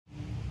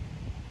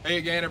Hey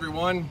again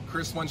everyone,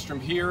 Chris Lindstrom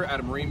here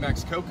at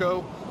MarineMax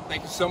Coco.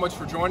 Thank you so much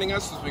for joining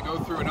us as we go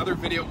through another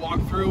video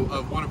walkthrough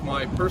of one of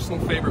my personal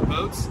favorite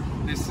boats.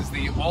 This is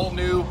the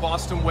all-new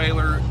Boston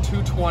Whaler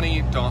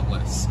 220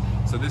 Dauntless.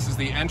 So this is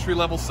the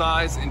entry-level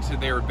size into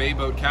their bay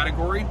boat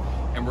category.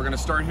 And we're going to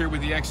start here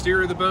with the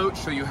exterior of the boat,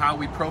 show you how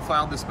we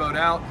profiled this boat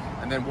out,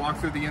 and then walk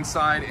through the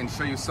inside and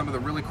show you some of the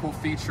really cool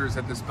features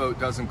that this boat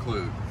does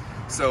include.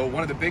 So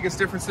one of the biggest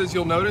differences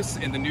you'll notice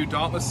in the new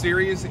Dauntless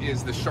series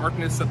is the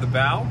sharpness of the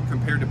bow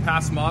compared to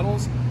past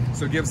models.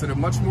 So it gives it a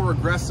much more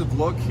aggressive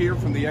look here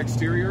from the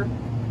exterior.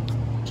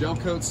 Gel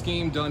coat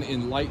scheme done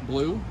in light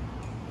blue.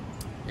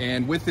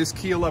 And with this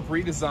keel up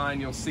redesign,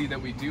 you'll see that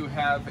we do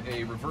have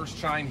a reverse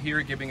chine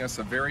here, giving us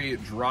a very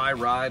dry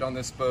ride on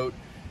this boat.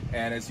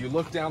 And as you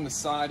look down the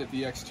side of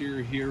the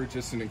exterior here,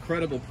 just an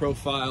incredible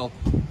profile,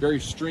 very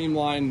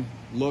streamlined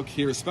look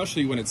here,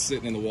 especially when it's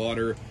sitting in the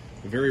water.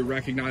 A very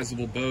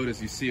recognizable boat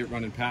as you see it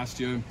running past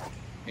you.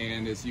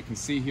 And as you can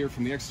see here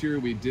from the exterior,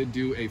 we did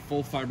do a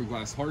full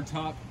fiberglass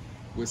hardtop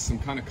with some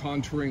kind of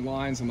contouring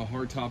lines on the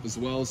hardtop as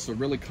well. So it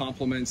really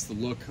complements the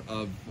look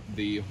of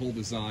the whole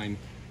design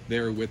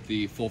there with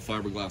the full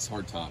fiberglass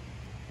hardtop.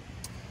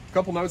 A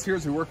couple notes here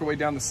as we work our way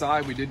down the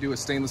side. We did do a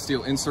stainless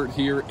steel insert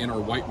here in our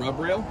white rub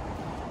rail.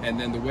 And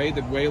then the way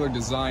that Whaler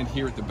designed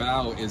here at the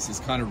bow is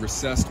this kind of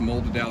recessed,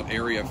 molded out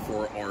area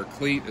for our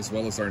cleat as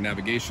well as our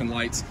navigation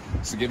lights.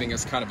 So giving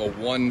us kind of a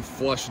one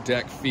flush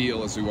deck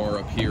feel as we are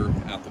up here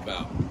at the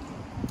bow.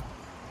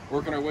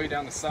 Working our way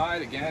down the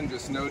side, again,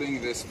 just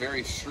noting this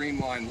very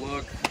streamlined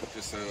look,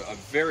 just a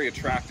very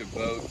attractive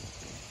boat.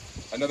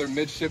 Another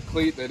midship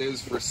cleat that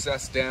is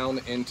recessed down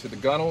into the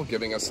gunnel,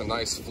 giving us a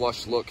nice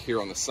flush look here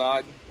on the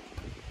side.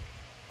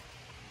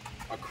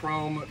 A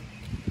chrome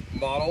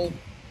model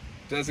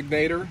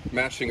designator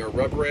matching our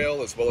rub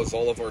rail as well as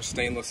all of our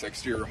stainless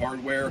exterior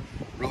hardware.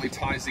 Really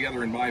ties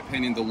together, in my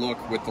opinion, the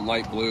look with the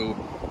light blue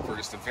for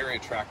just a very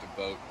attractive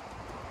boat.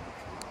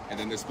 And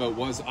then this boat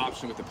was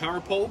optioned with the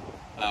power pole.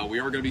 We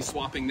are going to be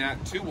swapping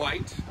that to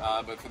white,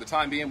 but for the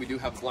time being we do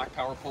have a black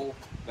power pole.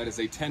 That is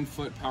a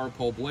 10-foot power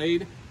pole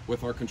blade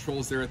with our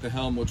controls there at the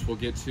helm, which we'll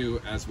get to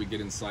as we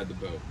get inside the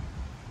boat.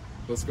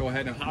 Let's go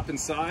ahead and hop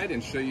inside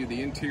and show you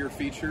the interior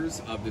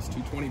features of this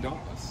 220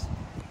 Dauntless.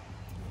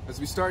 As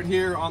we start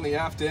here on the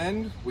aft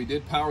end, we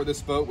did power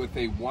this boat with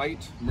a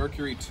white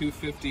Mercury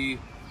 250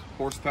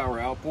 horsepower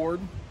outboard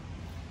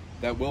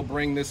that will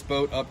bring this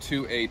boat up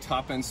to a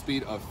top end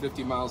speed of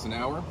 50 miles an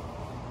hour.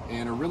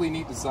 And a really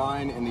neat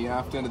design in the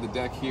aft end of the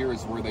deck here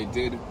is where they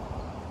did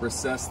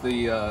recess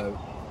the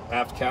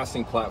aft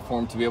casting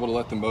platform to be able to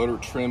let the motor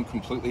trim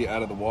completely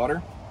out of the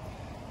water.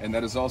 And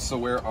that is also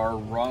where our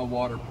raw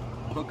water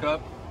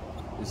hookup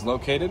is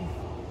located.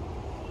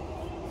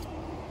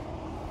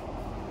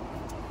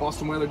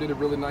 Boston Whaler did a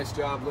really nice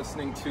job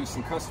listening to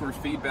some customer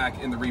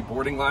feedback in the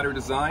reboarding ladder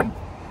design,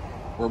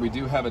 where we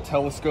do have a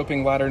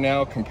telescoping ladder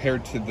now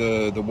compared to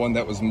the one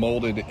that was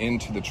molded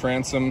into the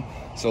transom.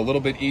 So a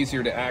little bit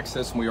easier to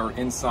access when we are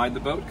inside the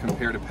boat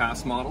compared to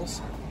past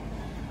models.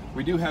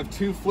 We do have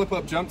two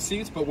flip-up jump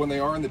seats, but when they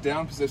are in the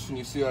down position,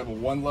 you see I have a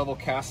one-level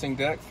casting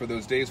deck for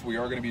those days we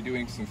are going to be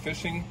doing some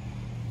fishing.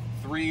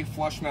 3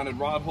 flush-mounted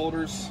rod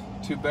holders,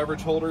 2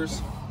 beverage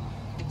holders,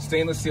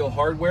 stainless steel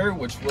hardware,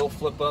 which will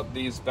flip up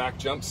these back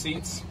jump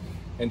seats.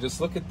 And just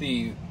look at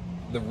the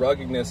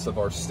ruggedness of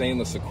our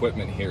stainless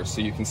equipment here. So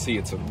you can see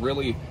it's a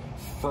really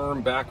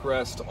firm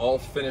backrest, all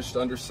finished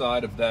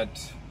underside of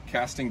that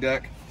casting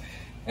deck.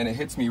 And it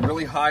hits me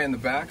really high in the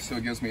back, so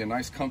it gives me a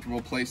nice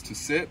comfortable place to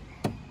sit.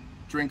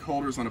 Drink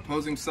holders on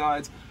opposing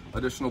sides,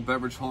 additional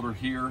beverage holder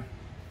here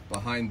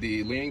behind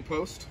the leaning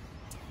post.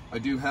 I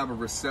do have a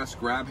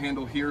recessed grab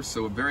handle here,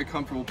 so a very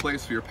comfortable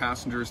place for your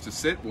passengers to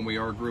sit when we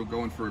are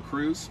going for a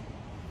cruise.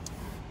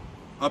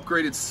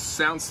 Upgraded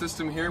sound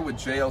system here with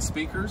JL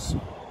speakers.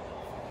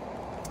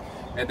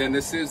 And then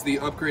this is the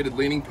upgraded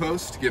leaning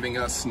post, giving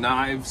us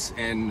knives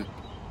and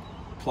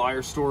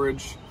plier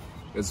storage,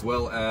 as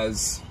well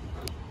as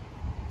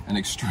an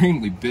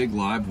extremely big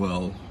live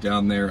well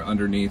down there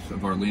underneath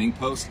of our leaning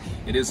post.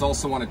 It is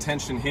also on a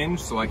tension hinge,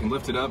 so I can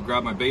lift it up,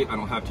 grab my bait. I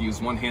don't have to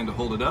use one hand to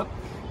hold it up.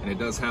 And it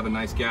does have a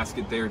nice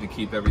gasket there to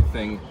keep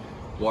everything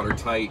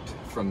watertight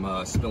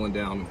from spilling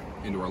down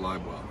into our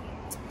live well.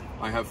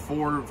 I have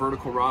 4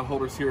 vertical rod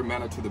holders here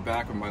mounted to the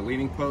back of my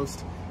leaning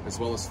post, as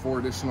well as 4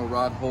 additional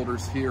rod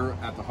holders here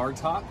at the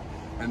hardtop.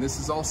 And this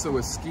is also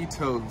a ski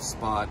tow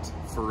spot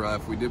for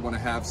if we did want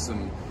to have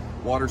some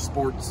water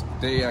sports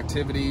day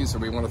activities, or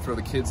we want to throw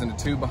the kids in a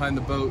tube behind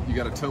the boat. You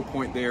got a tow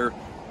point there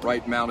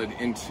right mounted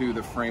into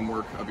the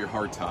framework of your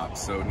hardtop.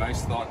 So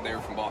nice thought there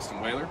from Boston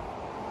Whaler.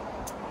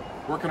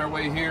 Working our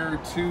way here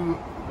to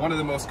one of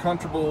the most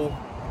comfortable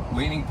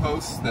leaning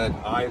posts that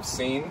I've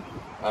seen.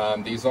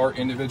 These are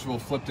individual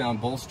flip down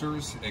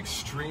bolsters,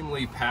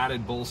 extremely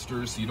padded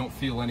bolsters, so you don't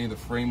feel any of the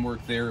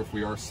framework there if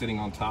we are sitting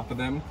on top of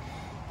them.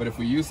 But if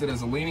we use it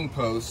as a leaning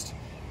post,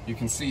 you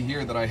can see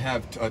here that I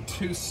have a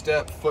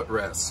 2-step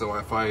footrest. So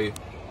if I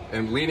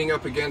am leaning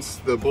up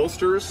against the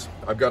bolsters,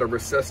 I've got a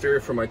recessed area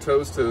for my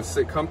toes to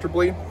sit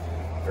comfortably.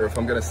 Or if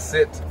I'm going to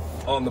sit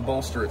on the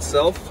bolster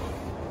itself,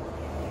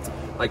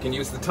 I can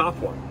use the top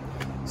one.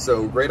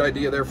 So great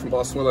idea there from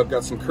Boston Whaler. I've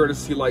got some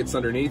courtesy lights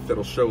underneath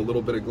that'll show a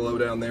little bit of glow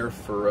down there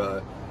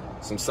for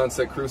some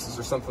sunset cruises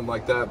or something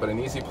like that, but an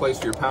easy place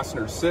for your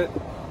passenger to sit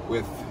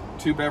with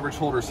 2 beverage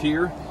holders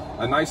here.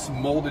 A nice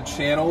molded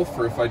channel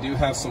for if I do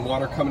have some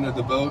water coming into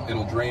the boat,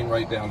 it'll drain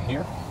right down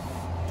here.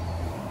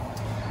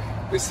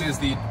 This is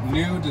the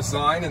new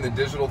design in the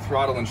digital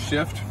throttle and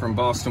shift from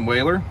Boston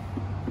Whaler.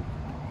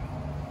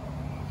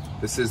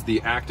 This is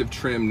the active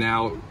trim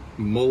now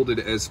molded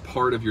as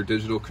part of your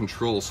digital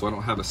control, so I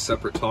don't have a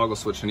separate toggle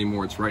switch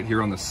anymore. It's right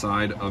here on the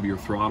side of your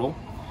throttle.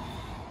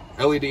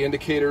 LED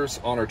indicators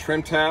on our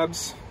trim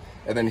tabs,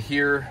 and then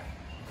here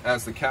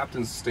as the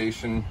captain's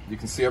station, you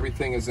can see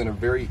everything is in a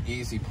very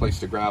easy place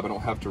to grab. I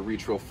don't have to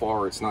reach real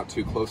far. It's not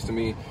too close to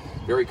me.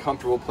 Very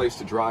comfortable place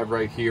to drive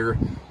right here.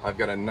 I've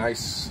got a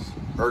nice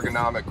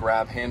ergonomic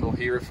grab handle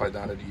here if I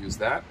wanted to use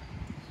that.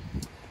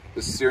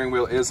 The steering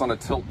wheel is on a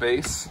tilt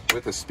base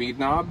with a speed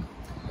knob.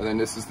 And then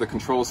this is the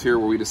controls here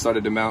where we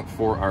decided to mount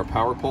for our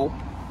power pole.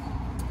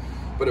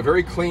 But a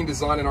very clean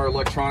design in our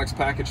electronics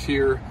package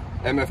here.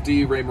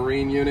 MFD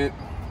Raymarine unit,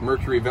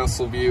 Mercury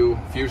vessel view,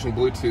 Fusion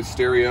Bluetooth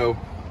stereo,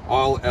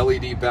 all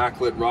LED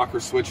backlit rocker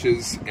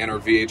switches, and our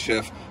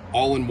VHF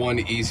all in one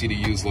easy to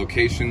use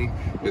location,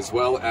 as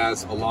well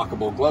as a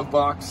lockable glove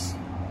box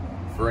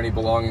for any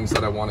belongings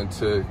that I wanted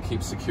to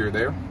keep secure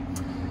there.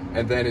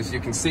 And then as you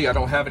can see, I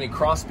don't have any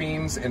cross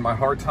beams in my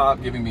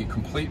hardtop, giving me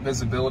complete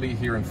visibility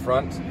here in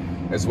front,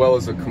 as well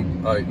as a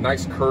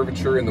nice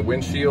curvature in the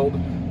windshield.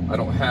 I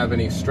don't have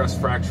any stress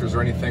fractures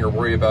or anything, or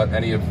worry about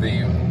any of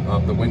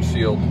the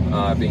windshield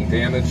being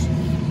damaged.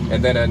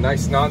 And then a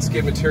nice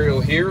non-skid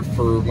material here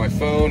for my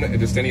phone and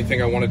just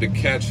anything I wanted to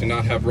catch and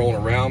not have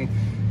rolling around.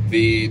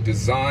 The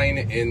design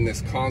in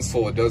this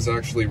console, it does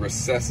actually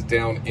recess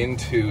down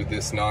into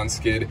this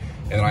non-skid,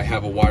 and I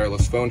have a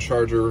wireless phone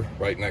charger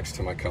right next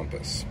to my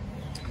compass.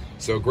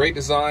 So great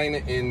design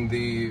in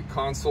the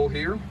console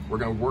here. We're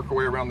going to work our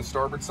way around the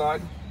starboard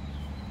side.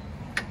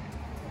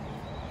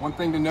 One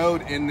thing to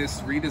note in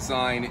this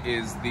redesign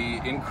is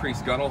the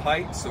increased gunnel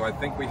height. So I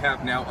think we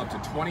have now up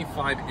to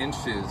 25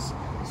 inches.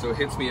 So it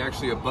hits me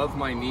actually above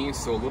my knees,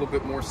 so a little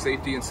bit more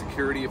safety and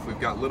security if we've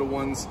got little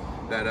ones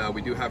that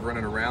we do have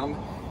running around.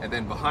 And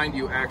then behind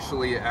you,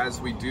 actually,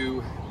 as we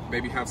do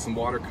maybe have some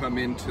water come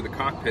into the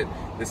cockpit,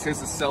 this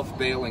is a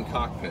self-bailing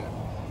cockpit.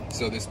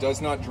 So this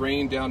does not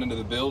drain down into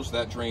the bilge,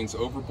 that drains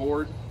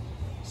overboard.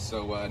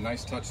 So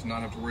nice touch to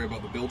not have to worry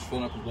about the bilge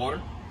filling up with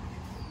water.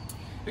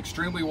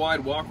 Extremely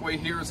wide walkway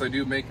here as I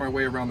do make my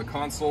way around the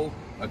console.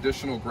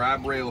 Additional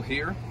grab rail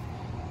here.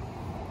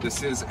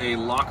 This is a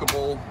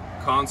lockable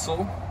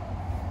console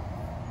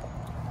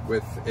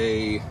with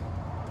a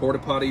porta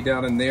potty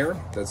down in there.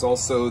 That's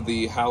also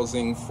the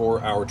housing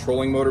for our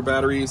trolling motor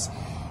batteries.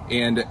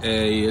 And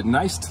a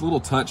nice little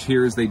touch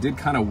here is they did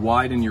kind of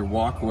widen your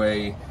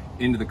walkway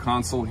into the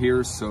console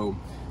here, so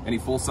any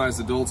full-size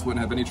adults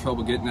wouldn't have any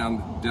trouble getting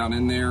down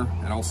in there,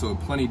 and also a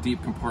plenty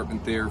deep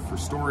compartment there for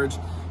storage,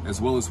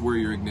 as well as where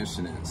your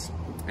ignition is.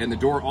 And the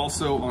door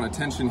also on a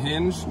tension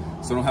hinge, so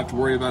I don't have to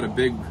worry about a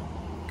big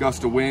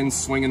gust of wind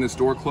swinging this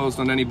door closed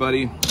on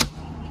anybody.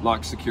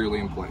 Locked securely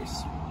in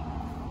place.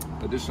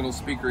 Additional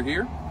speaker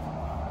here.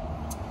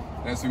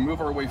 As we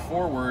move our way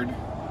forward,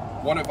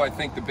 one of, I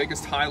think, the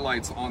biggest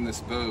highlights on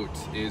this boat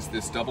is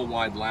this double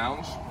wide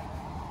lounge.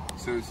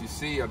 So as you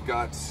see, I've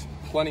got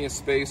plenty of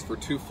space for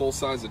 2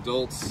 full-size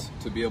adults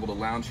to be able to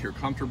lounge here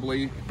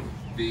comfortably.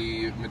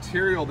 The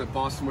material that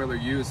Boston Whaler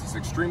used is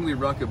extremely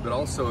rugged, but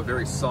also a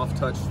very soft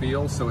touch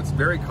feel, so it's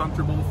very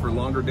comfortable for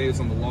longer days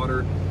on the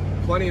water.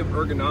 Plenty of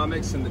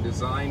ergonomics in the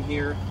design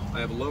here. I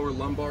have lower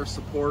lumbar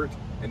support,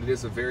 and it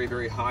is a very,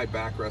 very high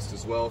backrest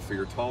as well for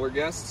your taller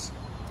guests.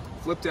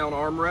 Flip down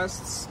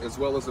armrests, as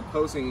well as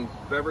opposing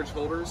beverage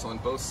holders on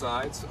both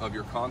sides of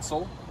your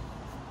console.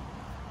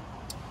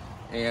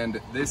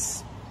 And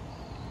this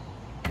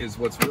is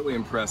what's really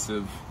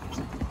impressive,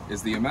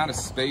 is the amount of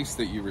space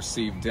that you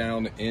receive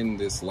down in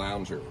this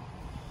lounger.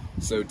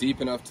 So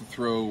deep enough to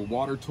throw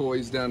water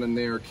toys down in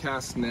there,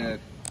 cast net,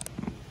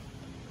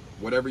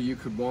 whatever you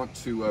could want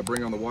to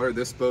bring on the water.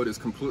 This boat is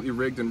completely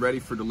rigged and ready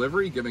for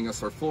delivery, giving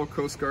us our full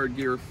Coast Guard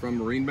gear from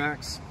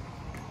MarineMax.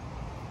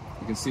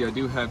 You can see I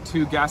do have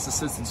 2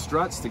 gas-assisted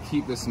struts to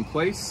keep this in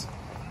place,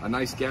 a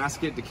nice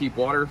gasket to keep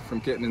water from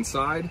getting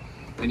inside,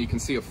 and you can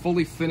see a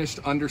fully finished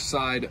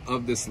underside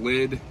of this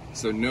lid,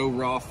 so no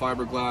raw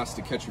fiberglass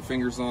to catch your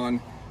fingers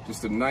on.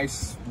 Just a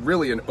nice,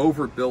 really an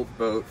overbuilt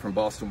boat from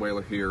Boston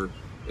Whaler here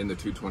in the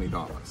 220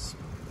 Dauntless.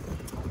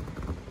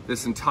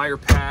 This entire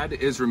pad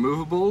is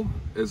removable,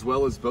 as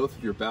well as both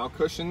of your bow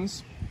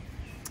cushions.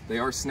 They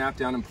are snapped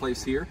down in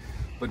place here,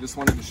 but just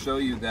wanted to show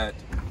you that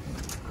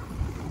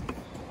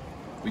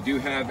we do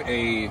have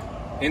a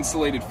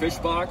insulated fish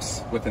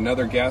box with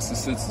another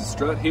gas-assisted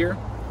strut here.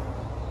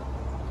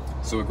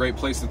 So a great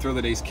place to throw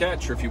the day's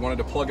catch, or if you wanted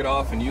to plug it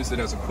off and use it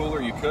as a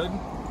cooler, you could.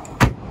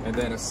 And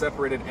then a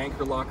separated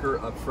anchor locker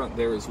up front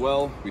there as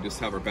well. We just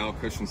have our bow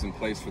cushions in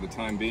place for the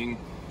time being.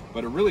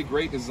 But a really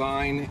great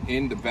design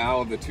in the bow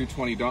of the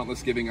 220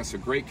 Dauntless, giving us a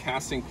great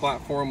casting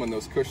platform when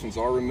those cushions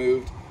are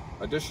removed.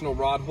 additional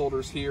rod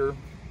holders here,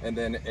 and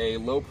then a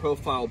low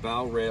profile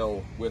bow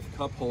rail with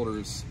cup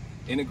holders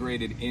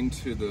integrated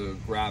into the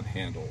grab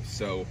handle.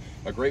 So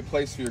a great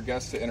place for your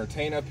guests to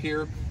entertain up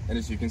here. And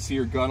as you can see,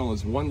 your gunnel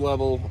is one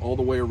level all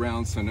the way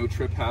around, so no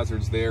trip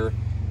hazards there.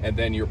 And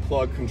then your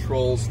plug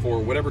controls for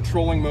whatever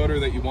trolling motor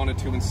that you wanted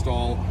to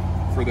install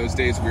for those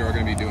days we are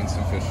going to be doing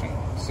some fishing.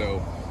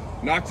 So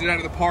knocked it out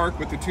of the park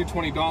with the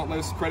 220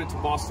 Dauntless. Credit to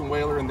Boston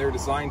Whaler and their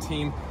design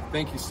team.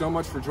 Thank you so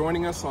much for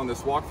joining us on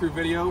this walkthrough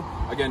video.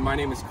 Again, my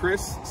name is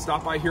Chris.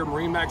 Stop by here at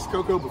MarineMax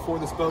Cocoa before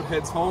this boat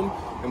heads home,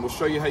 and we'll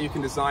show you how you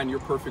can design your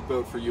perfect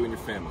boat for you and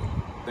your family.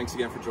 Thanks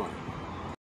again for joining.